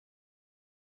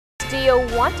Do you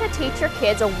want to teach your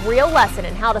kids a real lesson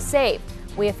in how to save?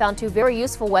 We have found two very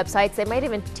useful websites. They might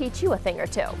even teach you a thing or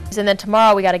two. And then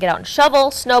tomorrow we got to get out and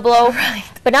shovel, snowblow. Right.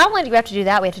 But not only do we have to do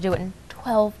that, we have to do it in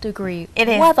 12-degree weather. It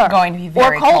is going to be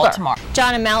very cold tomorrow.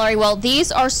 John and Mallory, well, these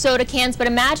are soda cans, but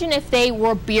imagine if they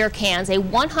were beer cans. A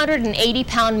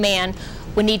 180-pound man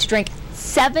would need to drink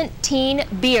 17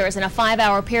 beers in a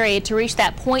 5-hour period to reach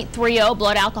that .30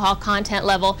 blood alcohol content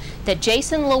level that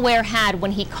Jason LeWare had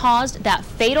when he caused that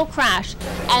fatal crash.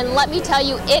 And let me tell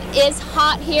you, it is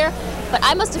hot here, but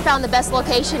I must have found the best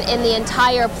location in the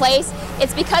entire place.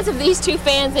 It's because of these two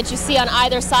fans that you see on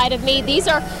either side of me. These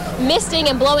are misting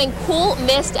and blowing cool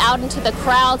mist out into the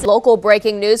crowds. Local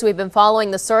breaking news, we've been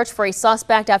following the search for a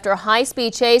suspect after a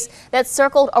high-speed chase that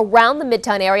circled around the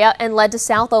Midtown area and led to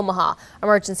South Omaha.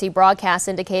 Emergency broadcasts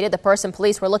indicated the person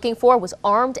police were looking for was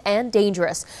armed and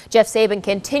dangerous. Jeff Sabin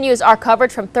continues our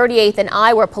coverage from 38th and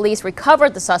I, where police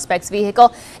recovered the suspect's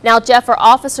vehicle. Now, Jeff, are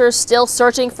officers still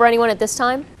searching for anyone at this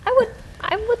time?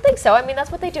 I would think so. I mean,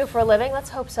 that's what they do for a living. Let's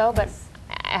hope so. But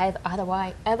no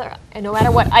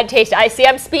matter what, I see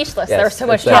I'm speechless. Yes, There's so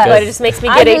much chocolate. It just makes me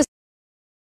giddy.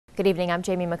 Good evening. I'm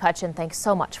Jaime McCutcheon. Thanks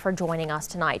so much for joining us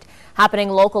tonight. Happening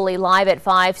locally live at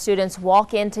 5, students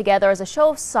walk in together as a show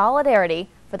of solidarity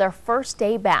for their first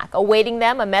day back. Awaiting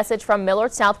them, a message from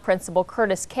Millard South Principal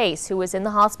Curtis Case, who is in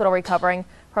the hospital recovering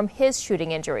from his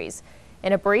shooting injuries.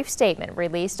 In a brief statement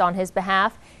released on his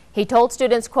behalf, he told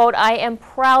students, quote, "I am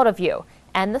proud of you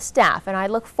and the staff, and I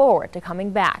look forward to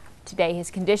coming back." Today,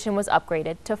 his condition was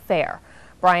upgraded to fair.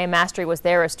 Brian Mastery was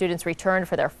there as students returned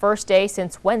for their first day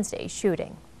since Wednesday's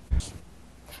shooting.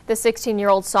 The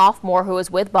 16-year-old sophomore who was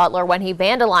with Butler when he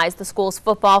vandalized the school's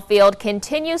football field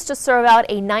continues to serve out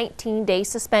a 19-day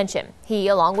suspension. He,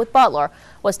 along with Butler,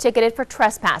 was ticketed for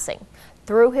trespassing.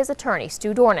 Through his attorney,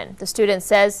 Stu Dornan, the student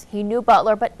says he knew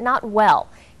Butler, but not well.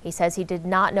 He says he did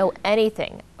not know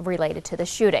anything related to the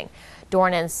shooting.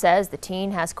 Dornan says the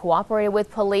teen has cooperated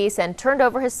with police and turned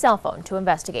over his cell phone to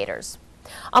investigators.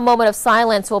 A moment of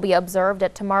silence will be observed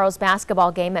at tomorrow's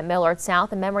basketball game at Millard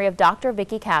South in memory of Dr.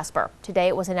 Vicki Casper. Today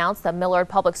it was announced the Millard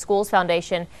Public Schools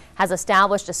Foundation has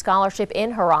established a scholarship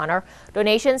in her honor.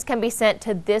 Donations can be sent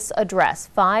to this address,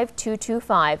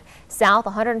 5225 South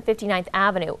 159th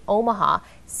Avenue, Omaha,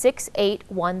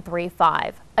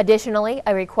 68135. Additionally,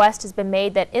 a request has been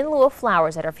made that in lieu of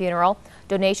flowers at her funeral,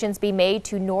 donations be made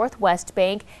to Northwest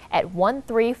Bank at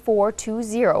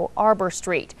 13420 Arbor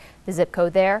Street. The zip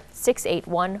code there,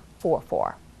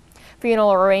 68144.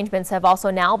 Funeral arrangements have also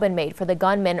now been made for the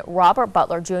gunman Robert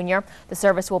Butler Jr. The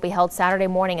service will be held Saturday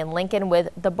morning in Lincoln with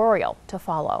the burial to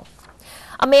follow.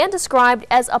 A man described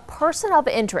as a person of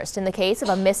interest in the case of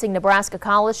a missing Nebraska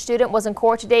college student was in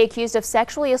court today accused of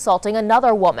sexually assaulting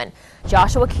another woman.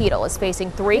 Joshua Keetle is facing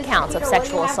 3 counts of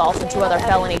sexual assault and 2 other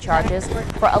felony charges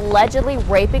for allegedly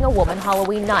raping a woman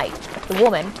Halloween night. The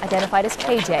woman, identified as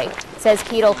KJ, says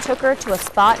Keetle took her to a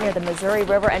spot near the Missouri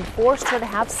River and forced her to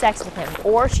have sex with him,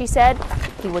 or she said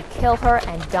he would kill her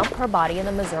and dump her body in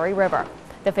the Missouri River.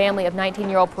 The family of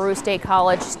 19-year-old Peru State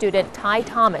College student Ty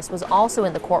Thomas was also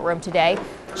in the courtroom today.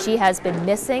 She has been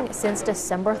missing since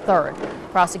December 3rd.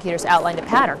 Prosecutors outlined a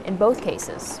pattern in both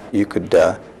cases. You could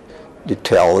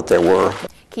tell that there were.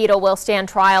 Keetle will stand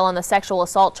trial on the sexual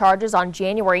assault charges on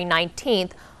January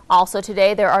 19th. Also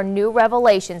today, there are new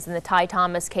revelations in the Ty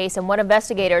Thomas case and what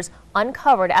investigators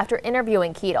uncovered after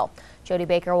interviewing Keetle. Jody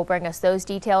Baker will bring us those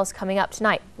details coming up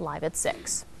tonight, live at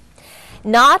 6.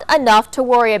 Not enough to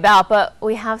worry about, but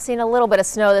we have seen a little bit of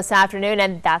snow this afternoon,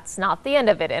 and that's not the end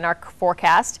of it in our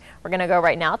forecast. We're going to go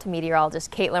right now to meteorologist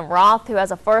Caitlin Roth, who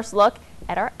has a first look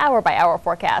at our hour-by-hour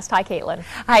forecast. Hi, Caitlin.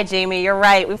 Hi, Jamie. You're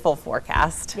right. We full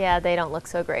forecast. Yeah, they don't look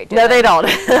so great, do No, they don't.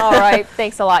 All right.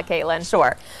 Thanks a lot, Caitlin.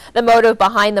 Sure. The motive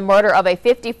behind the murder of a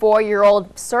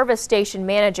 54-year-old service station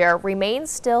manager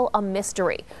remains still a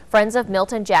mystery. Friends of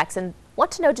Milton Jackson want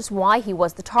to know just why he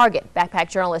was the target. Backpack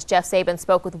journalist Jeff Sabin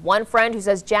spoke with one friend who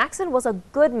says Jackson was a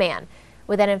good man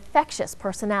with an infectious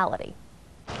personality.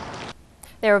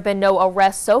 There have been no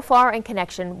arrests so far in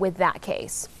connection with that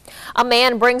case. A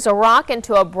man brings a rock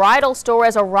into a bridal store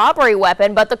as a robbery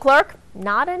weapon, but the clerk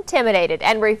not intimidated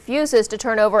and refuses to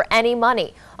turn over any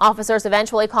money. Officers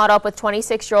eventually caught up with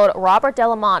 26-year-old Robert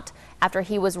Delamont after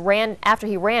he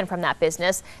ran from that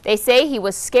business. They say he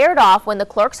was scared off when the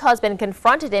clerk's husband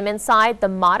confronted him inside the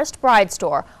Modest Bride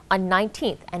store on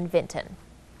 19th and Vinton.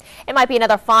 It might be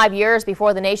another 5 years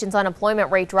before the nation's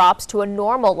unemployment rate drops to a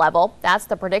normal level. That's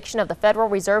the prediction of the Federal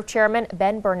Reserve Chairman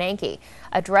Ben Bernanke.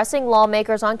 Addressing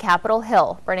lawmakers on Capitol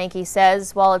Hill, Bernanke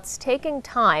says while it's taking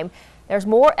time, there's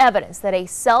more evidence that a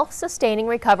self-sustaining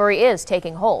recovery is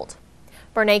taking hold.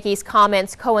 Bernanke's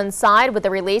comments coincide with the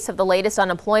release of the latest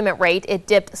unemployment rate. It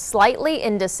dipped slightly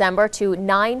in December to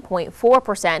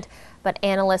 9.4%, but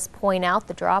analysts point out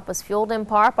the drop was fueled in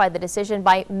part by the decision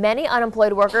by many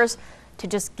unemployed workers to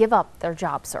just give up their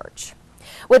job search.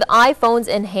 With iPhones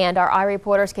in hand, our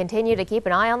iReporters continue to keep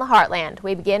an eye on the heartland.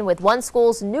 We begin with one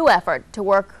school's new effort to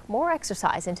work more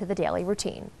exercise into the daily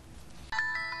routine.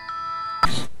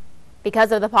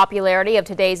 Because of the popularity of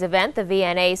today's event, the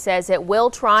VNA says it will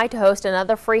try to host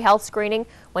another free health screening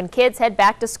when kids head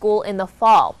back to school in the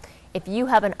fall. If you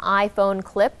have an iPhone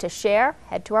clip to share,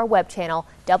 head to our web channel,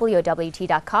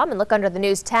 WOWT.com, and look under the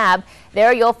News tab.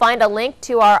 There you'll find a link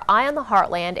to our Eye on the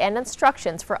Heartland and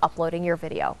instructions for uploading your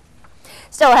video.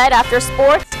 Still ahead after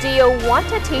sports, do you want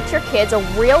to teach your kids a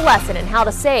real lesson in how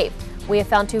to save? We have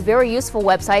found two very useful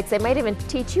websites that might even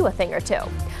teach you a thing or two.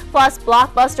 Plus,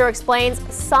 Blockbuster explains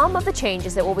some of the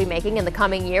changes it will be making in the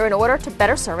coming year in order to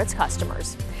better serve its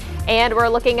customers. And we're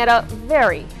looking at a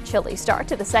very chilly start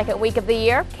to the second week of the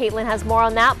year. Caitlin has more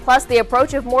on that, plus the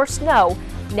approach of more snow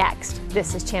next.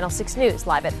 This is Channel 6 News,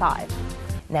 live at 5.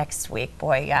 Next week,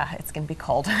 boy, yeah, it's going to be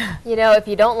cold. You know, if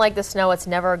you don't like the snow, it's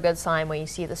never a good sign when you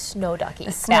see the snow ducky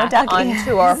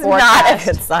onto our forecast. Not a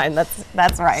good sign,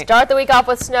 that's right. Start the week off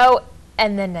with snow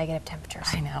and then negative temperatures.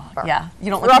 I know, yeah. You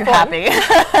don't look too happy.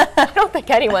 I don't think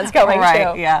anyone's going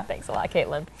right, to. Yeah. Thanks a lot,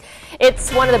 Caitlin.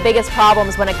 It's one of the biggest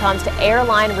problems when it comes to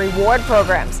airline reward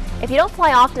programs. If you don't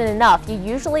fly often enough, you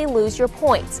usually lose your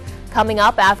points. Coming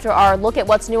up after our look at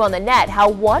what's new on the net, how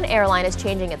one airline is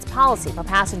changing its policy for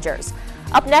passengers.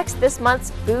 Up next, this month's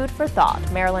Food for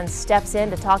Thought. Marilyn steps in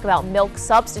to talk about milk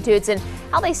substitutes and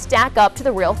how they stack up to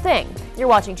the real thing. You're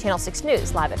watching Channel 6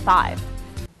 News, live at 5.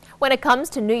 When it comes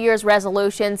to New Year's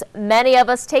resolutions, many of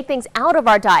us take things out of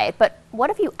our diet, but what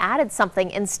if you added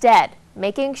something instead?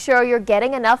 Making sure you're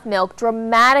getting enough milk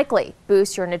dramatically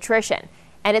boosts your nutrition.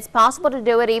 And it's possible to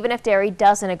do it even if dairy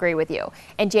doesn't agree with you.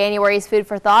 In January's Food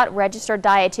for Thought, registered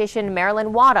dietitian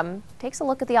Marilyn Wadham takes a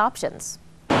look at the options.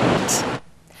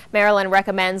 Marilyn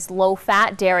recommends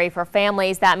low-fat dairy for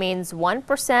families. That means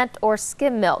 1% or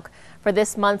skim milk. For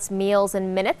this month's Meals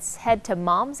in Minutes, head to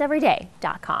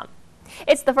momseveryday.com.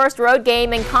 It's the first road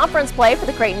game in conference play for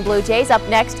the Creighton Blue Jays. Up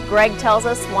next, Greg tells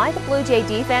us why the Blue Jay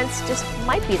defense just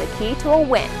might be the key to a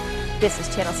win. This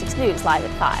is Channel 6 News, live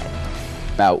at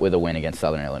 5. Out with a win against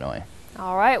Southern Illinois.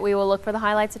 All right, we will look for the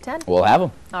highlights at 10. We'll have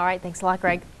them. All right, thanks a lot,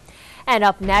 Greg. And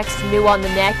up next, new on the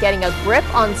net, getting a grip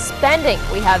on spending.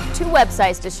 We have two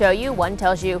websites to show you. One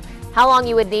tells you how long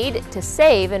you would need to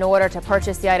save in order to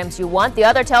purchase the items you want. The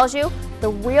other tells you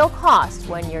the real cost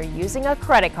when you're using a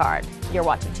credit card. You're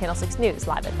watching Channel 6 News,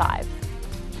 live at 5.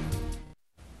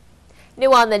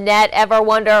 New on the net, ever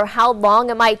wonder how long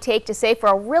it might take to save for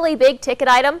a really big ticket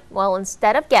item? Well,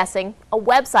 instead of guessing, a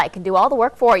website can do all the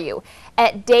work for you.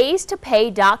 At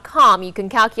daystopay.com, you can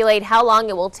calculate how long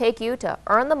it will take you to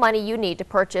earn the money you need to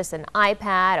purchase an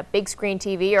iPad, a big screen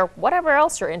TV, or whatever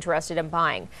else you're interested in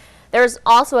buying. There's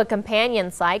also a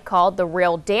companion site called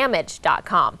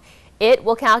therealdamage.com. It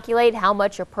will calculate how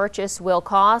much your purchase will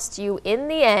cost you in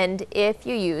the end if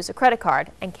you use a credit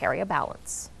card and carry a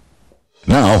balance.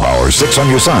 Now, our Six on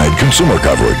Your Side consumer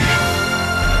coverage.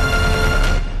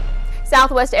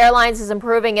 Southwest Airlines is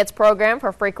improving its program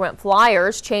for frequent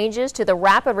flyers. Changes to the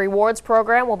Rapid Rewards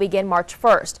program will begin March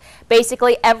 1st.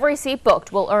 Basically, every seat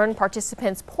booked will earn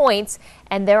participants points,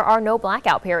 and there are no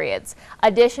blackout periods.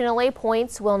 Additionally,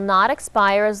 points will not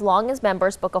expire as long as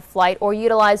members book a flight or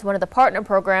utilize one of the partner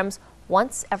programs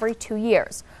once every 2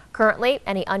 years. Currently,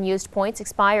 any unused points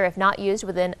expire if not used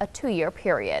within a 2-year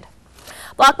period.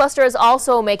 Blockbuster is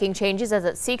also making changes as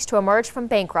it seeks to emerge from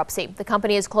bankruptcy. The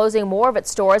company is closing more of its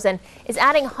stores and is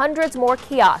adding hundreds more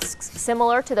kiosks,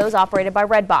 similar to those operated by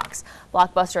Redbox.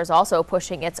 Blockbuster is also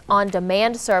pushing its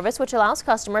on-demand service, which allows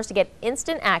customers to get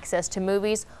instant access to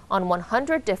movies on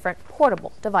 100 different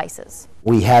portable devices.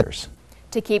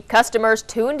 To keep customers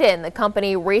tuned in, the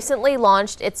company recently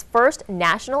launched its first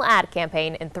national ad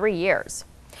campaign in 3 years.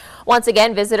 Once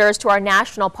again, visitors to our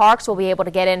national parks will be able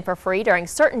to get in for free during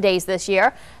certain days this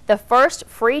year. The first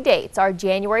free dates are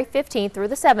January 15th through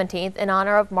the 17th in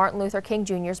honor of Martin Luther King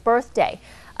Jr.'s birthday.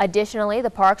 Additionally, the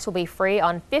parks will be free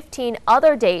on 15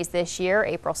 other days this year,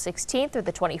 April 16th through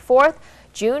the 24th,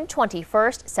 June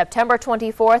 21st, September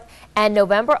 24th, and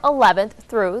November 11th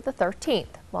through the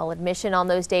 13th. While admission on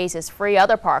those days is free,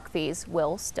 other park fees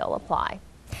will still apply.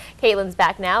 Caitlin's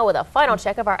back now with a final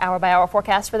check of our hour-by-hour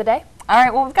forecast for the day. All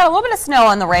right, well, we've got a little bit of snow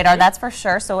on the radar, that's for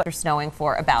sure. So we're snowing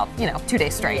for about, 2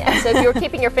 days straight. Yeah, so if you were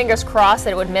keeping your fingers crossed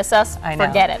that it would miss us,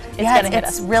 forget it. It's going to hit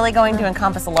us. It's really going to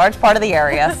encompass a large part of the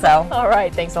area, so. All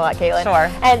right, thanks a lot, Caitlin. Sure.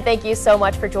 And thank you so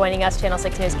much for joining us. Channel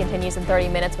 6 News continues in 30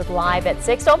 minutes with Live at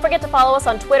 6. Don't forget to follow us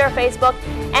on Twitter, Facebook,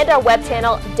 and our web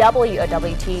channel,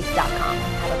 WOWT.com.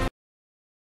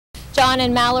 John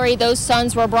and Mallory, those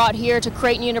sons were brought here to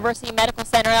Creighton University Medical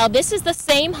Center. Now, this is the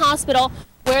same hospital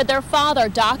where their father,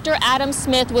 Dr. Adam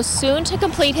Smith, was soon to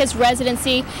complete his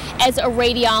residency as a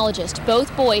radiologist.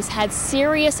 Both boys had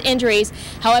serious injuries.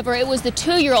 However, it was the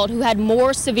 2-year-old who had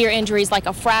more severe injuries like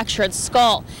a fractured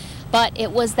skull. But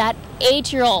it was that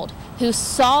 8-year-old who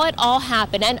saw it all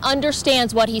happen and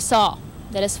understands what he saw,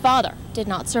 that his father did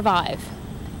not survive.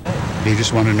 He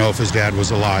just wanted to know if his dad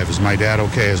was alive. Is my dad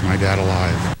okay? Is my dad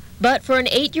alive? But for an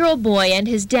 8-year-old boy and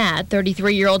his dad,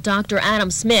 33-year-old Dr.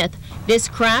 Adam Smith, this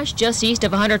crash just east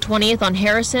of 120th on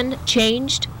Harrison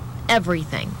changed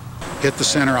everything. Hit the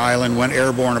center island, went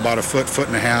airborne about a foot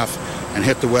and a half, and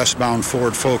hit the westbound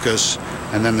Ford Focus,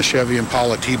 and then the Chevy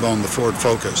Impala T-boned the Ford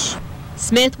Focus.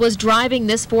 Smith was driving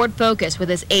this Ford Focus with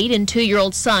his 8- and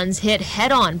 2-year-old sons hit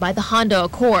head-on by the Honda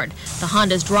Accord. The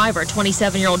Honda's driver,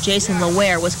 27-year-old Jason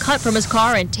Laware, was cut from his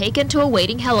car and taken to a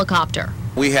waiting helicopter.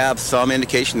 We have some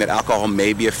indication that alcohol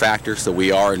may be a factor, so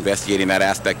we are investigating that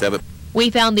aspect of it. We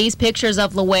found these pictures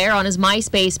of Laware on his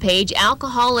MySpace page,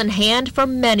 alcohol in hand for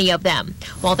many of them.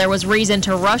 While there was reason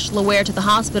to rush Laware to the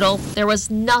hospital, there was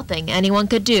nothing anyone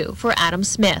could do for Adam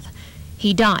Smith.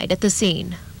 He died at the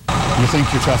scene. You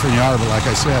think you're tougher than you are, but like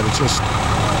I said, it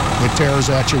tears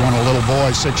at you when a little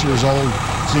boy, 6 years old,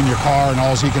 is in your car and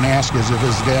all he can ask is if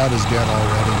his dad is dead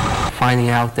already. Finding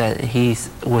out that he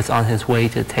was on his way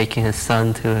to taking his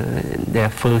son to their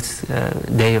first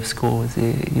day of school was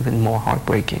even more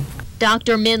heartbreaking.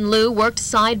 Dr. Min Liu worked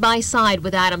side by side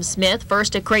with Adam Smith,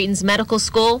 first at Creighton's medical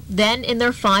school, then in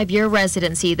their 5-year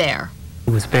residency there.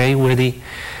 He was very witty,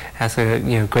 has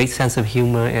a great sense of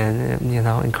humor, and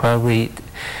incredibly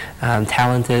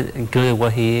talented and good at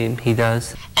what he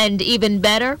does. And even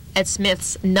better at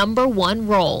Smith's #1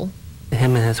 role.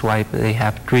 Him and his wife, they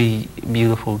have 3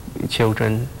 beautiful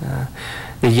children,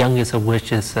 the youngest of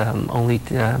which is only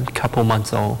a couple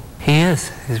months old. He's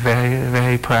very,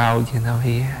 very proud,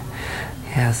 He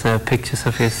has pictures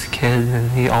of his kids,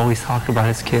 and he always talks about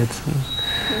his kids.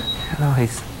 And,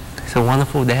 he's a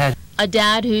wonderful dad. A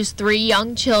dad whose 3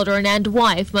 young children and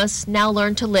wife must now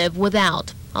learn to live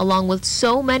without, along with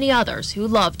so many others who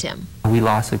loved him. We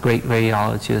lost a great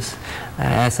radiologist.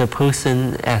 As a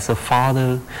person, as a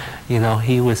father,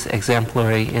 he was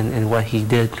exemplary in what he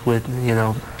did with,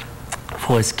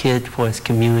 for his kid, for his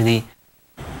community.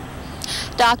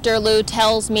 Dr. Liu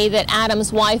tells me that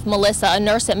Adam's wife, Melissa, a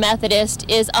nurse at Methodist,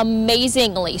 is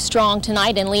amazingly strong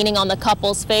tonight and leaning on the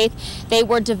couple's faith. They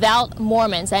were devout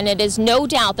Mormons, and it is no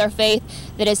doubt their faith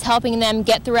that is helping them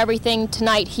get through everything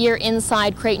tonight here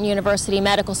inside Creighton University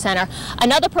Medical Center.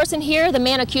 Another person here, the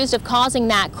man accused of causing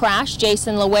that crash,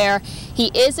 Jason Laware,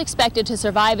 he is expected to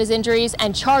survive his injuries,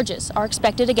 and charges are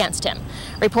expected against him.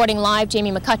 Reporting live,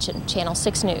 Jaime McCutcheon, Channel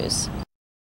 6 News.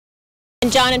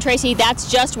 And John and Tracy,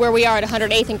 that's just where we are at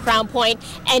 108th and Crown Point,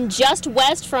 and just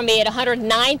west from me at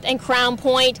 109th and Crown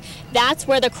Point, that's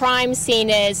where the crime scene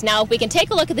is. Now, if we can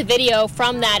take a look at the video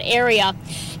from that area,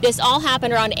 this all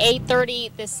happened around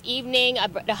 8:30 this evening,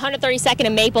 132nd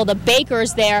and Maple, the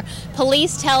baker's there.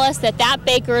 Police tell us that that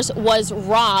baker's was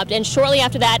robbed, and shortly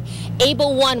after that,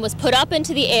 Able 1 was put up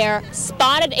into the air,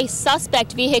 spotted a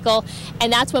suspect vehicle,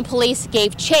 and that's when police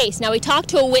gave chase. Now, we talked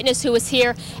to a witness who was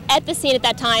here at the scene at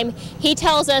that time. He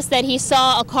tells us that he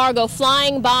saw a car go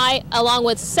flying by along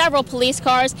with several police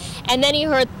cars, and then he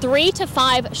heard 3 to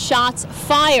 5 shots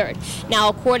fired. Now,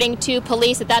 according to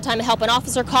police at that time, a help an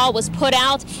officer call was put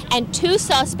out and 2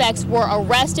 suspects were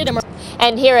arrested.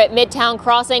 And here at Midtown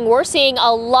Crossing, we're seeing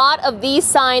a lot of these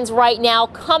signs right now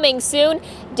coming soon.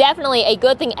 Definitely a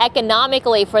good thing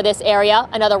economically for this area.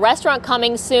 Another restaurant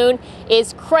coming soon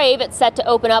is Crave. It's set to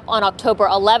open up on October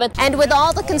 11th. And with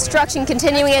all the construction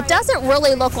continuing, it doesn't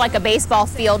really look like a baseball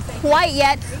field quite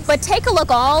yet, but take a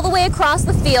look all the way across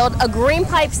the field, a green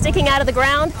pipe sticking out of the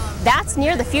ground. That's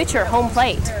near the future home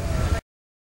plate.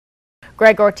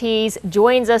 Greg Ortiz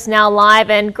joins us now live,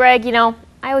 and Greg, I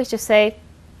always just say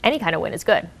any kind of win is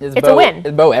good. It's a win.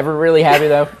 Is Bo ever really happy,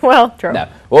 though? Well, true. No.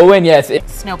 We'll win, yes.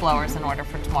 Snow blowers in order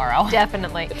for tomorrow.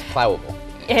 Definitely. It's plowable.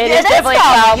 It is definitely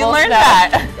plowable. You learned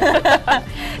that.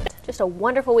 Just a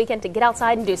wonderful weekend to get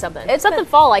outside and do something. It's something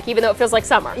fall-like, even though it feels like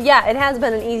summer. Yeah, it has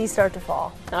been an easy start to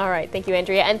fall. All right. Thank you,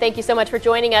 Andrea. And thank you so much for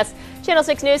joining us. Channel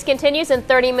 6 News continues in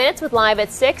 30 minutes with Live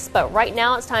at 6. But right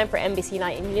now it's time for NBC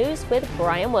Night News with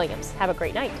Brian Williams. Have a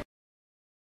great night.